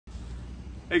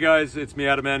Hey guys, it's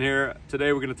Miata Man here.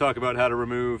 Today we're going to talk about how to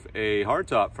remove a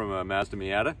hardtop from a Mazda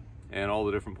Miata and all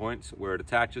the different points where it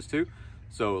attaches to.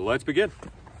 So let's begin.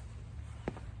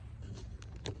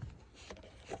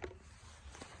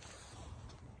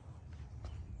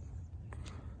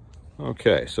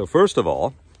 Okay, so first of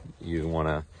all, you want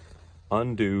to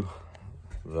undo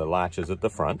the latches at the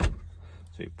front.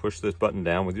 So you push this button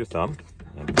down with your thumb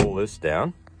and pull this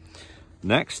down.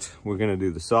 Next, we're going to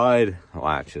do the side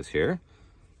latches here.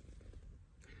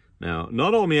 Now,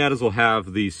 not all Miatas will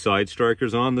have these side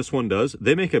strikers on. This one does.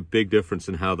 They make a big difference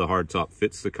in how the hardtop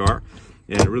fits the car,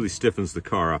 and it really stiffens the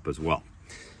car up as well.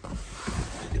 I'm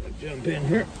gonna jump in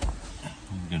here.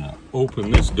 I'm gonna open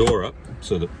this door up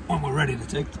so that when we're ready to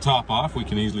take the top off, we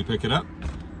can easily pick it up.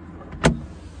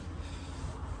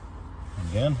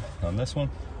 Again, on this one,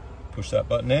 push that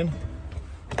button in,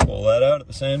 pull that out at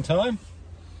the same time.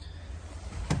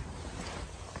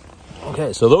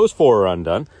 Okay, so those four are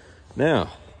undone.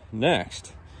 Now,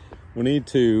 next, we need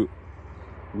to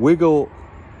wiggle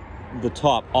the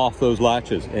top off those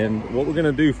latches. And what we're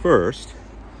gonna do first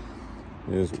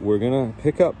is we're gonna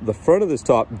pick up the front of this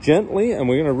top gently and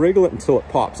we're gonna wriggle it until it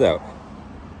pops out.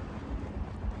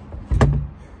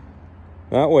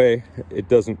 That way it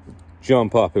doesn't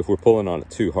jump up if we're pulling on it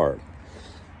too hard.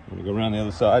 I'm gonna go around the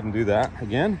other side and do that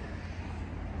again.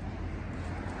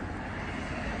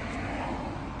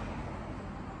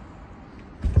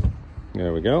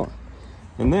 There we go.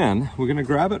 And then we're gonna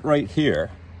grab it right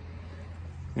here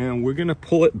and we're gonna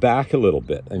pull it back a little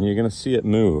bit, and you're gonna see it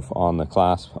move on the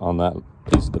clasp on that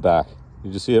piece at the back.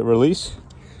 You just see it release.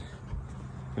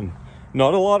 And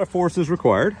not a lot of force is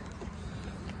required.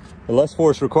 The less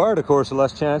force required, of course, the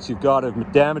less chance you've got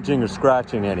of damaging or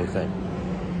scratching anything.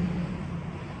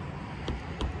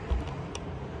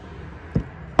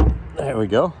 There we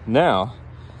go. Now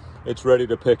it's ready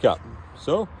to pick up.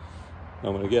 So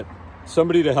I'm gonna get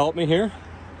somebody to help me here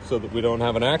so that we don't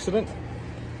have an accident.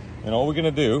 And all we're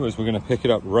gonna do is we're gonna pick it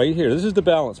up right here. This is the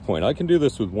balance point. I can do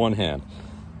this with one hand.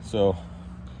 So,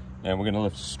 and we're gonna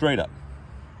lift straight up.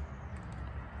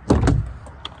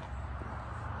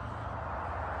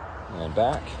 And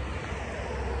back.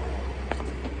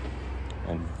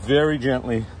 And very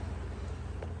gently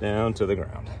down to the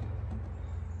ground.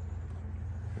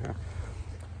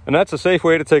 And that's a safe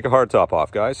way to take a hardtop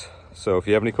off, guys. So if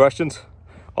you have any questions,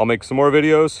 I'll make some more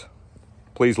videos.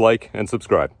 Please like and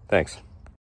subscribe. Thanks.